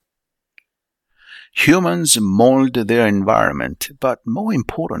Humans mold their environment, but more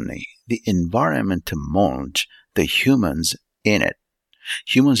importantly, the environment molds the humans in it.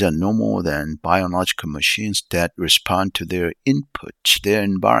 Humans are no more than biological machines that respond to their input, their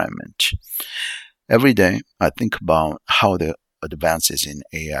environment. Every day, I think about how the advances in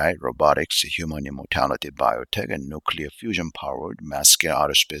AI, robotics, human immortality, biotech, and nuclear fusion powered mass scale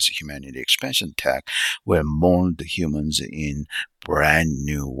outer space humanity expansion tech will mold humans in brand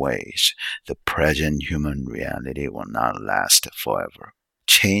new ways. The present human reality will not last forever.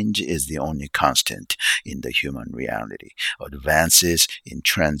 Change is the only constant in the human reality. Advances in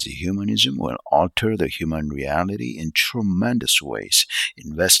transhumanism will alter the human reality in tremendous ways.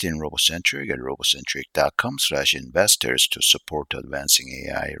 Invest in Robocentric at robocentric.com/investors to support advancing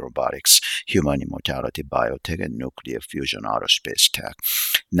AI, robotics, human immortality, biotech, and nuclear fusion outer space tech.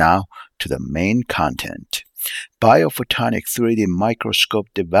 Now to the main content. Biophotonic 3D microscope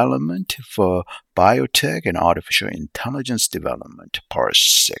development for biotech and artificial intelligence development, part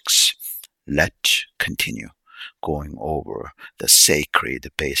 6. Let's continue going over the sacred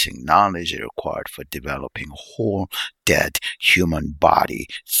basic knowledge required for developing whole dead human body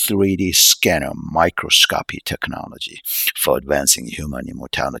 3D scanner microscopy technology for advancing human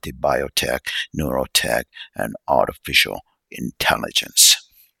immortality, biotech, neurotech, and artificial intelligence.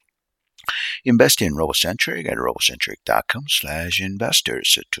 Invest in Robocentric at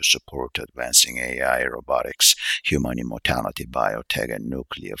robocentric.com/investors to support advancing AI, robotics, human immortality, biotech, and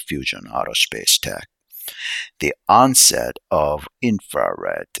nuclear fusion outer space tech. The onset of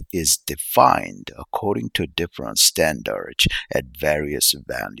infrared is defined according to different standards at various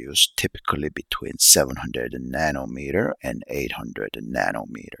values, typically between 700 nanometer and 800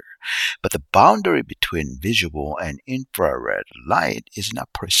 nanometer. But the boundary between visible and infrared light is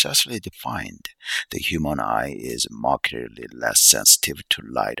not precisely defined. The human eye is markedly less sensitive to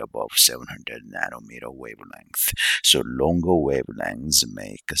light above 700 nanometer wavelength, so longer wavelengths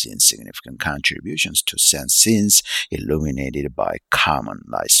make insignificant contributions to sense scenes illuminated by common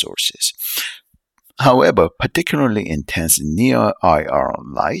light sources. However, particularly intense near-IR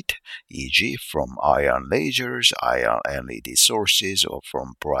light, e.g. from IR lasers, IR LED sources, or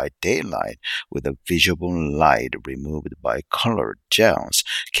from bright daylight with a visible light removed by colored gels,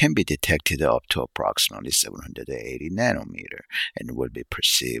 can be detected up to approximately 780 nanometer and will be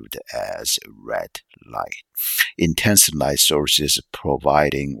perceived as red light. Intense light sources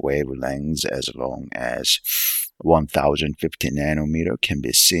providing wavelengths as long as 1050 nanometer can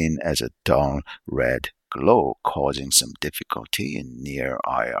be seen as a dull red glow, causing some difficulty in near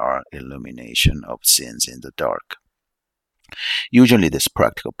IR illumination of scenes in the dark. Usually, this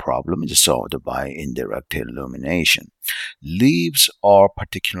practical problem is solved by indirect illumination. Leaves are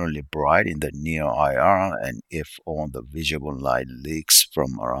particularly bright in the near IR, and if all the visible light leaks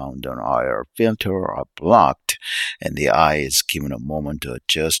from around an IR filter are blocked, and the eye is given a moment to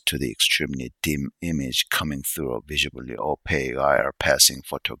adjust to the extremely dim image coming through a visibly opaque IR passing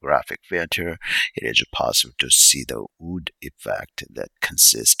photographic filter, it is possible to see the wood effect that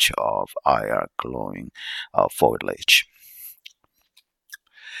consists of IR glowing foliage.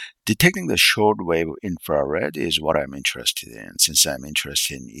 Detecting the shortwave infrared is what I'm interested in, since I'm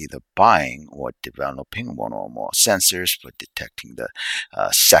interested in either buying or developing one or more sensors for detecting the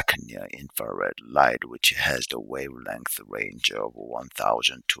second near infrared light, which has the wavelength range of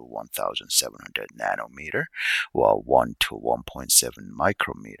 1000 to 1700 nanometer, or 1 to 1.7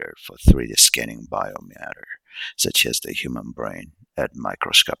 micrometer for 3D scanning biomatter, such as the human brain at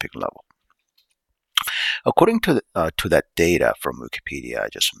microscopic level. According to that data from Wikipedia I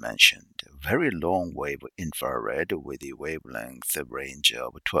just mentioned, very long wave infrared with a wavelength range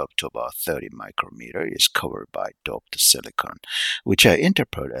of 12 to about 30 micrometer is covered by doped silicon, which I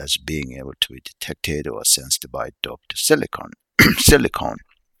interpret as being able to be detected or sensed by doped silicon. silicon.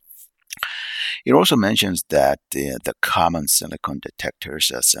 It also mentions that the common silicon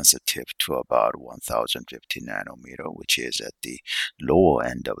detectors are sensitive to about 1050 nanometer, which is at the lower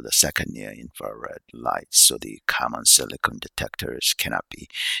end of the second near infrared light. So the common silicon detectors cannot be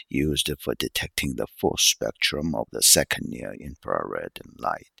used for detecting the full spectrum of the second near infrared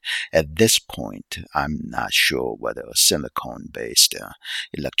light. At this point, I'm not sure whether a silicon-based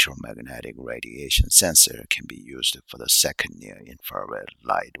electromagnetic radiation sensor can be used for the second near infrared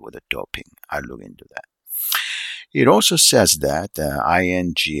light with a doping. I'll look into that. It also says that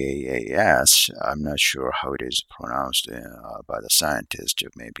INGAAS, I'm not sure how it is pronounced by the scientist,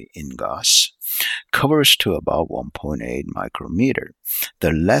 maybe INGAS, covers to about 1.8 micrometer.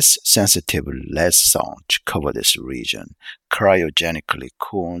 The less sensitive lead salts cover this region. Cryogenically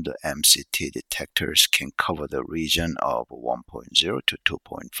cooled MCT detectors can cover the region of 1.0 to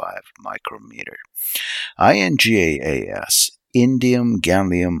 2.5 micrometer. INGAAS, indium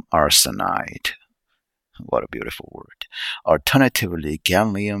gallium arsenide. What a beautiful word. Alternatively,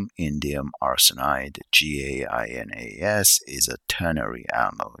 gallium indium arsenide, GaINAS, is a ternary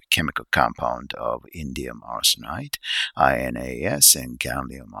alloy, chemical compound of indium arsenide, INAS, and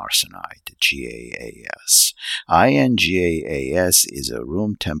gallium arsenide, GaAs. INGAAS is a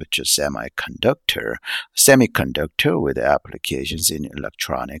room temperature semiconductor with applications in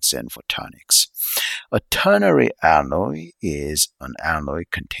electronics and photonics. A ternary alloy is an alloy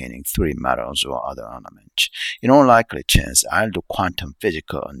containing three metals or other elements. In all likely chance, I'll do quantum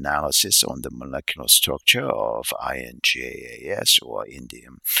physical analysis on the molecular structure of INGAAS or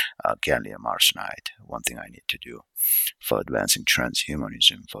indium gallium arsenide. One thing I need to do for advancing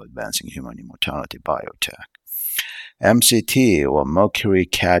transhumanism, for advancing human immortality biotech. MCT or mercury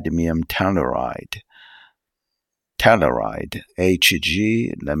cadmium telluride.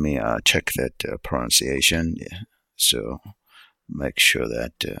 HG, let me check that pronunciation, so make sure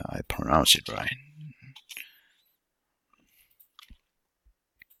that I pronounce it right.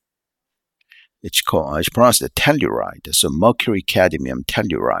 It's pronounced telluride, so mercury cadmium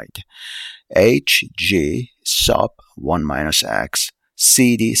telluride. Hg sub 1 minus X,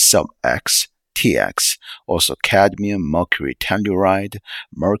 CD sub X, TX, also cadmium mercury telluride,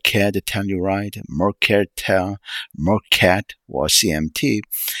 mercad telluride, mercat or CMT,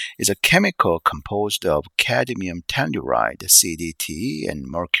 is a chemical composed of cadmium telluride, CDTE, and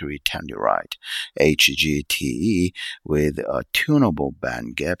mercury telluride, HGTE, with a tunable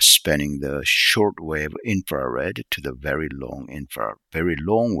band gap spanning the shortwave infrared to the very long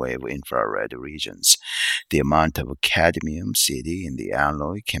wave infrared regions. The amount of cadmium CD in the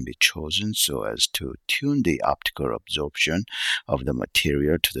alloy can be chosen so as to tune the optical absorption of the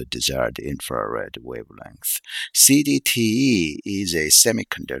material to the desired infrared wavelength. CDTE is a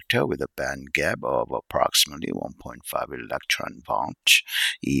semiconductor with a band gap of approximately 1.5 electron volts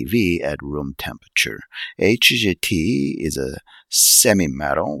EV at room temperature. HGTE is a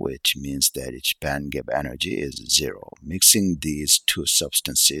semi-metal, which means that its band gap energy is zero. Mixing these two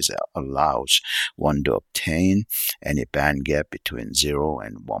substances allows one to obtain any band gap between 0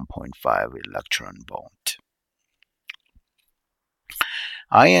 and 1.5 electron volt.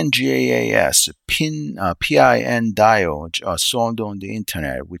 INGAAS, PIN diodes are sold on the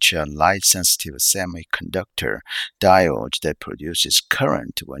internet, which are light-sensitive semiconductor diodes that produces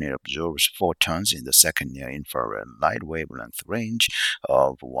current when it absorbs photons in the second near-infrared light wavelength range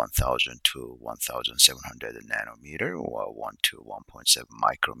of 1000 to 1700 nanometer or 1 to 1.7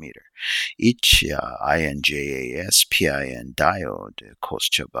 micrometer. Each INGAAS PIN diode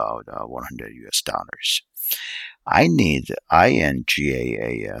costs about $100 US. I need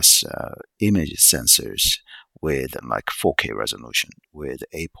INGAAS image sensors with like 4K resolution with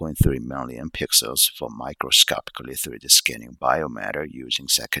 8.3 million pixels for microscopically 3D scanning biomatter using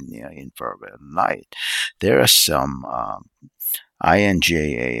second near infrared light. There are some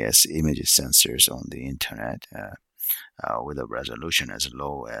INGAAS image sensors on the internet with a resolution as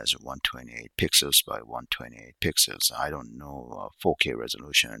low as 128 pixels by 128 pixels. I don't know 4K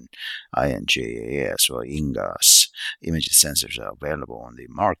resolution INGAAS or INGAS image sensors are available on the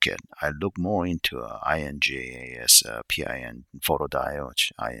market. I look more into INGAAS PIN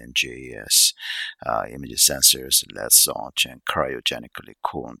photodiodes, INGAAS image sensors, LED salt, and cryogenically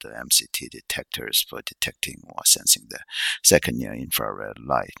cooled MCT detectors for detecting or sensing the second near infrared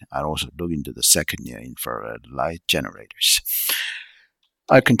light. I also look into the second near infrared light generators.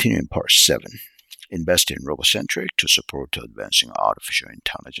 I continue in part 7. Invest in RoboCentric to support advancing artificial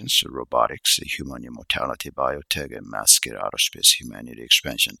intelligence, robotics, human immortality, biotech, and mass-scale aerospace humanity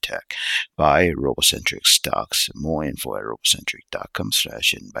expansion tech. Buy RoboCentric stocks. More info at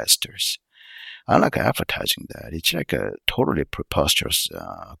robocentric.com/investors. I like advertising that. It's like a totally preposterous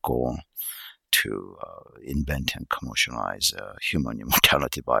goal to invent and commercialize human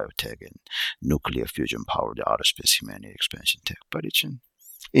immortality biotech and nuclear fusion powered outer space humanity expansion tech. But it's an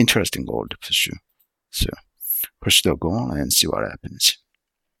interesting goal to pursue. So pursue the goal and see what happens.